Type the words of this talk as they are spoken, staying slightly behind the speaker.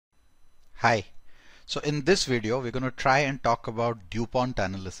Hi. So in this video, we're going to try and talk about Dupont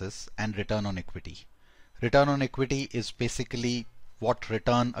analysis and return on equity. Return on equity is basically what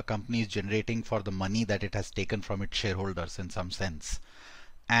return a company is generating for the money that it has taken from its shareholders in some sense.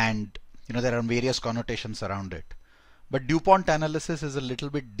 And there are various connotations around it. But Dupont analysis is a little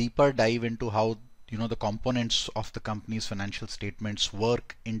bit deeper dive into how the components of the company's financial statements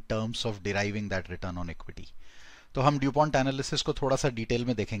work in terms of deriving that return on equity. तो हम Dupont analysis को थोड़ा सा detail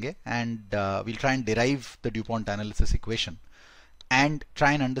में देखेंगे and we'll try and derive the Dupont analysis equation and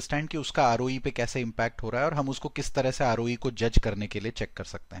try and understand कि उसका ROE पे कैसे इंपैक्ट हो रहा है और हम उसको किस तरह से आरओई को जज करने के लिए चेक कर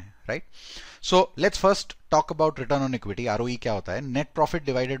सकते हैं, right? So let's first talk about return on equity. ROE क्या होता है? Net profit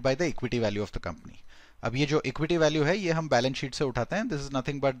divided by the equity value of the company. अब ये जो इक्विटी वैल्यू है ये हम बैलेंस शीट से उठाते हैं. This is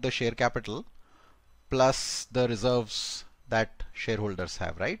nothing but the share capital plus the reserves that share holders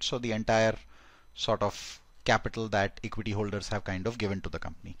have, right? So the entire sort of capital that equity holders have kind of given to the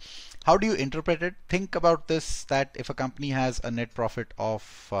company. How do you interpret it? Think about this, that if a company has a net profit of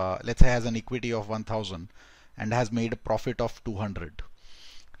let's say has an equity of 1000 and has made a profit of 200,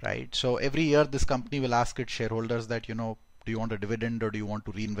 right? So every year this company will ask its shareholders that do you want a dividend or do you want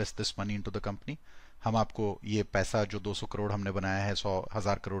to reinvest this money into the company? हम आपको ये पैसा जो 200 करोड़ हमने बनाया है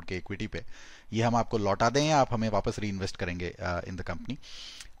 100,000 करोड़ के equity पे, ये हम आपको लौटा दें या आप हमें वापस रीइन्वेस्ट करेंगे in the company.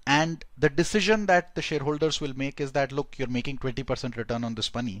 And the decision that the shareholders will make is that, look, you're making 20% return on this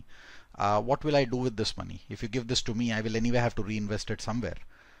money. What will I do with this money? If you give this to me, I will anyway have to reinvest it somewhere.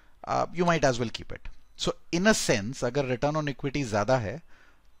 You might as well keep it. So in a sense, अगर return on equity ज़्यादा है,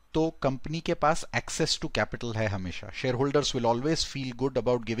 तो company के पास access to capital है हमेशा. Shareholders will always feel good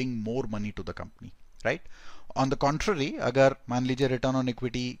about giving more money to the company, right? On the contrary, अगर मान लीजिए return on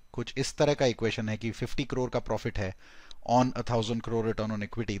equity कुछ इस तरह का equation है कि 50 करोड़ का profit है on 1,000 crore return on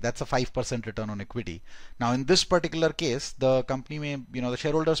equity, that's a 5% return on equity. Now in this particular case, the company may, the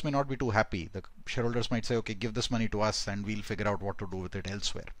shareholders may not be too happy. The shareholders might say, okay, give this money to us and we'll figure out what to do with it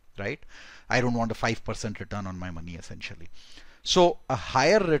elsewhere, right? I don't want a 5% return on my money essentially. So a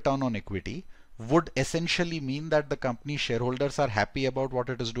higher return on equity would essentially mean that the company shareholders are happy about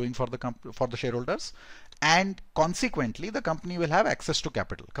what it is doing for the shareholders, and consequently the company will have access to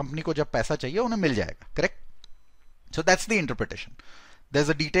capital. Company को जब पैसा चाहिए उन्हें मिल जाएगा, correct? So that's the interpretation. There's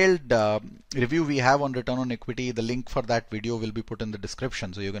a detailed review we have on return on equity. The link for that video will be put in the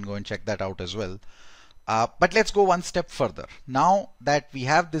description, so you can go and check that out as well. But let's go one step further. Now that we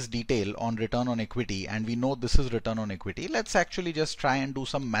have this detail on return on equity and we know this is return on equity, let's actually just try and do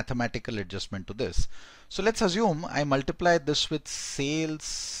some mathematical adjustment to this. So let's assume I multiply this with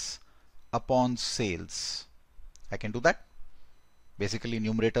sales upon sales. I can do that. Basically,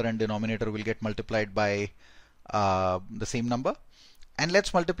 numerator and denominator will get multiplied by the same number, and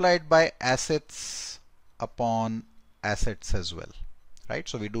let's multiply it by assets upon assets as well, right?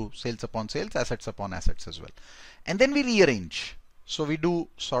 So we do sales upon sales, assets upon assets as well, and then we rearrange. So we do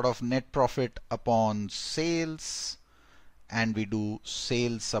sort of net profit upon sales, and we do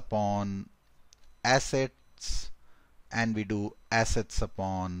sales upon assets, and we do assets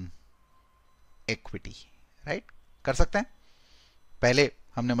upon equity, right? कर सकते हैं. पहले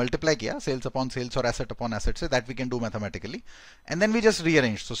हमने multiply किया sales upon sales और asset upon asset से, that we can do mathematically, and then we just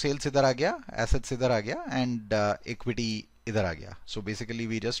rearrange. So sales इधर आ गया, एसेट्स इधर आ गया, एंड इक्विटी इधर आ गया. So basically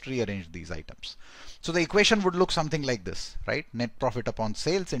we just rearrange these items. So the equation would look something like this, right? Net profit upon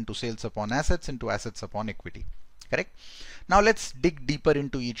sales into sales upon assets into assets upon equity, correct? Now let's dig deeper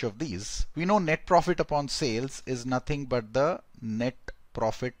into each of these. We know net profit upon sales is nothing but the net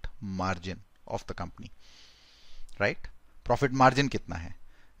profit margin of the company, right? Profit margin कितना है?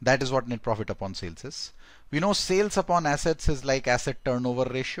 That is what net profit upon sales is. We know sales upon assets is like asset turnover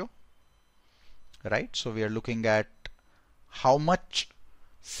ratio, right? So we are looking at how much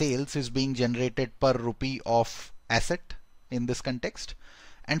sales is being generated per rupee of asset in this context.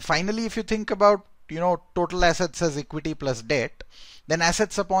 And finally, if you think about total assets as equity plus debt, then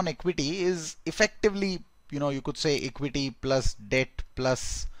assets upon equity is effectively you could say equity plus debt plus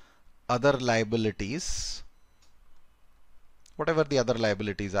other liabilities, whatever the other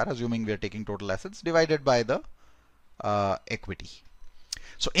liabilities are, assuming we are taking total assets divided by the equity.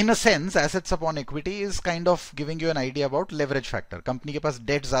 So in a sense, assets upon equity is kind of giving you an idea about leverage factor. Company के पास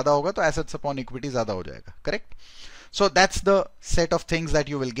debt ज़्यादा होगा तो assets upon equity ज़्यादा हो जाएगा, correct? So that's the set of things that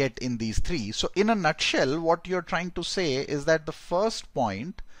you will get in these three. So in a nutshell, what you're trying to say is that the first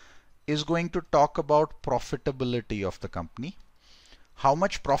point is going to talk about profitability of the company. How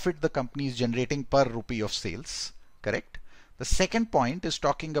much profit the company is generating per rupee of sales, correct? The second point is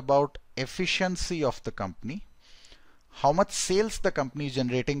talking about efficiency of the company. How much sales the company is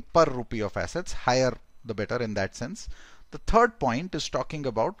generating per rupee of assets, higher the better in that sense. The third point is talking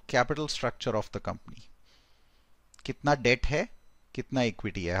about capital structure of the company. कितना debt है, कितना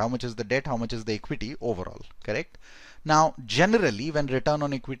equity है, how much is the debt, how much is the equity overall, correct? Now, generally, when return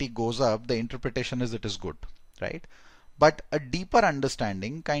on equity goes up, the interpretation is it is good, right? But a deeper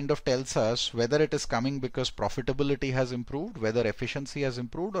understanding kind of tells us whether it is coming because profitability has improved, whether efficiency has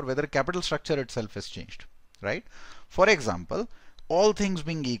improved, or whether capital structure itself has changed, right? For example, all things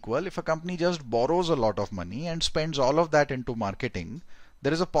being equal, if a company just borrows a lot of money and spends all of that into marketing,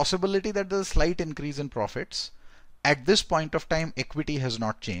 there is a possibility that there's a slight increase in profits. At this point of time, equity has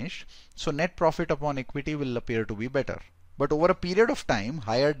not changed, so net profit upon equity will appear to be better. But over a period of time,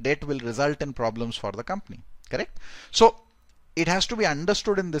 higher debt will result in problems for the company, correct? So it has to be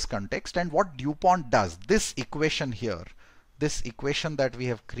understood in this context, and what DuPont does, this equation here, this equation that we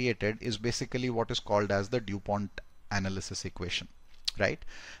have created is basically what is called as the DuPont analysis equation, right?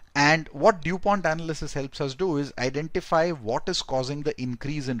 And what DuPont analysis helps us do is identify what is causing the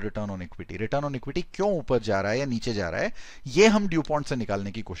increase in return on equity. Return on equity क्यों ऊपर जा रहा है या नीचे जा रहा है, ये हम DuPont से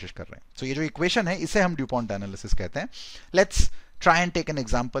निकालने की कोशिश कर रहे हैं. So ये जो equation है, इसे हम DuPont analysis कहते हैं. Let's try and take an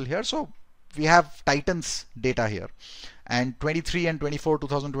example here. So we have Titan's data here, and 23 and 24,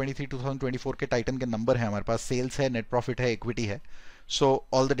 2023-2024 के Titan के number है हमारे पास, sales है, net profit है, equity है. So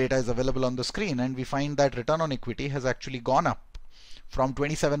all the data is available on the screen, and we find that return on equity has actually gone up from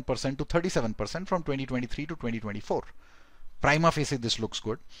 27% to 37% from 2023 to 2024. Prima facie, this looks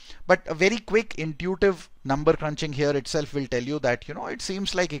good, but a very quick intuitive number crunching here itself will tell you that, you know, it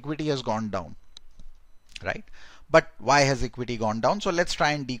seems like equity has gone down, right? But why has equity gone down? So let's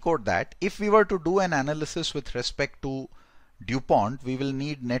try and decode that. If we were to do an analysis with respect to DuPont, we will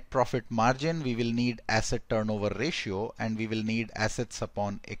need net profit margin, we will need asset turnover ratio, and we will need assets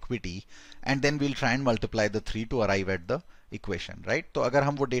upon equity, and then we'll try and multiply the three to arrive at the equation, right? तो अगर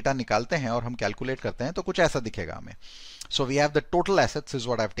हम वो data निकालते हैं और हम calculate करते हैं तो कुछ ऐसा दिखेगा हमें. So we have the total assets is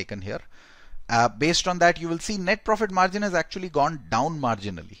what I've taken here. Based on that, you will see net profit margin has actually gone down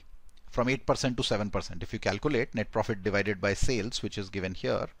marginally from 8% to 7%. If you calculate net profit divided by sales, which is given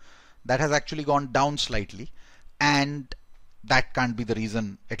here, that has actually gone down slightly, and that can't be the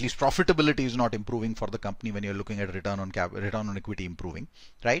reason. At least profitability is not improving for the company when you're looking at return on equity improving,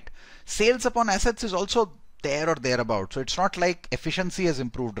 right? Sales upon assets is also there or thereabout. So it's not like efficiency has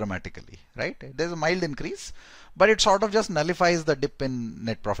improved dramatically, right? There's a mild increase, but it sort of just nullifies the dip in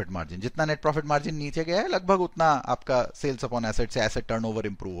net profit margin. जितना net profit margin नीचे गया है, लगभग उतना आपका sales upon assets से asset turnover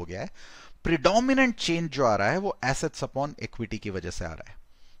improve हो गया है. Predominant change जो आ रहा है वो assets upon equity की वजह से आ रहा है.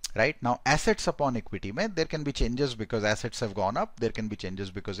 Right now, assets upon equity में there can be changes because assets have gone up, there can be changes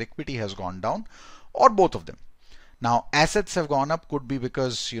because equity has gone down, or both of them. Now, assets have gone up could be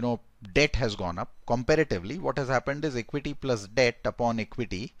because, you know, debt has gone up. Comparatively, what has happened is equity plus debt upon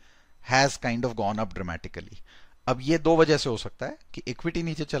equity has kind of gone up dramatically. अब ये दो वजह से हो सकता है कि equity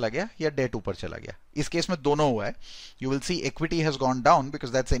नीचे चला गया या debt ऊपर चला गया. इस केस में दोनों हुआ है. You will see equity has gone down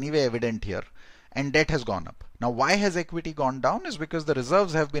because that's anyway evident here, and debt has gone up. Now, why has equity gone down is because the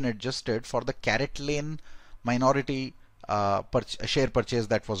reserves have been adjusted for the Carrot Lane minority share purchase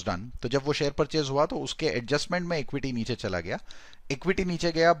that was done. तो जब वो share purchase हुआ तो उसके adjustment में equity नीचे चला गया, इक्विटी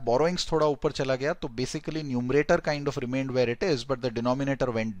नीचे गया, बोरोइंग्स थोड़ा ऊपर चला गया, तो basically numerator kind of remained where it is, but the denominator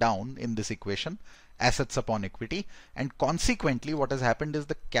went down in this equation, assets upon equity, and consequently what has happened is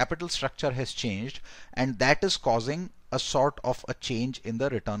the capital structure has changed, and that is causing a sort of a change in the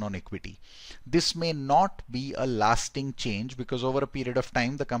return on equity. This may not be a lasting change because over a period of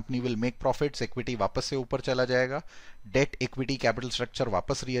time the company will make profits, equity वापस से ऊपर चला जाएगा, debt equity capital structure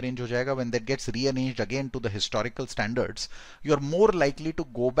वापस rearrange हो जाएगा. When that gets rearranged again to the historical standards, you are more likely to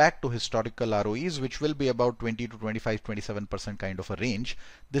go back to historical ROEs, which will be about 20 to 25, 27% kind of a range.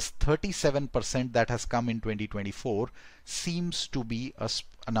 This 37% that has come in 2024 seems to be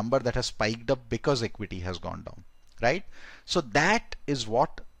a number that has spiked up because equity has gone down, right? So that is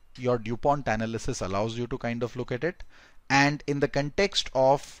what your DuPont analysis allows you to kind of look at it. And in the context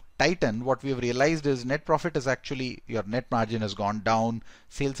of Titan, what we've realized is net profit is actually, your net margin has gone down,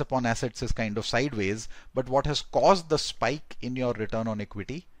 sales upon assets is kind of sideways, but what has caused the spike in your return on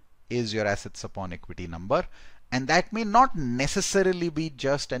equity is your assets upon equity number. And that may not necessarily be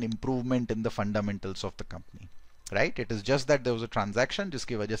just an improvement in the fundamentals of the company, right? It is just that there was a transaction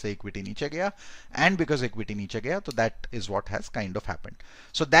जिसकी वजह से equity नीचे गया, and because equity नीचे गया, so that is what has kind of happened.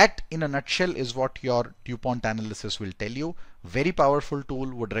 So that in a nutshell is what your DuPont analysis will tell you. Very powerful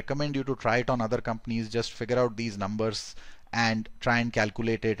tool, would recommend you to try it on other companies. Just figure out these numbers and try and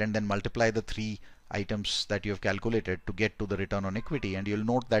calculate it, and then multiply the three items that you have calculated to get to the return on equity, and you'll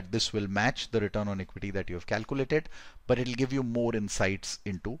note that this will match the return on equity that you have calculated, but it'll give you more insights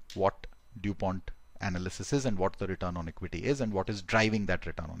into what DuPont analysis is and what the return on equity is and what is driving that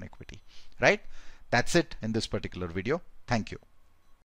return on equity, right? That's it in this particular video. Thank you.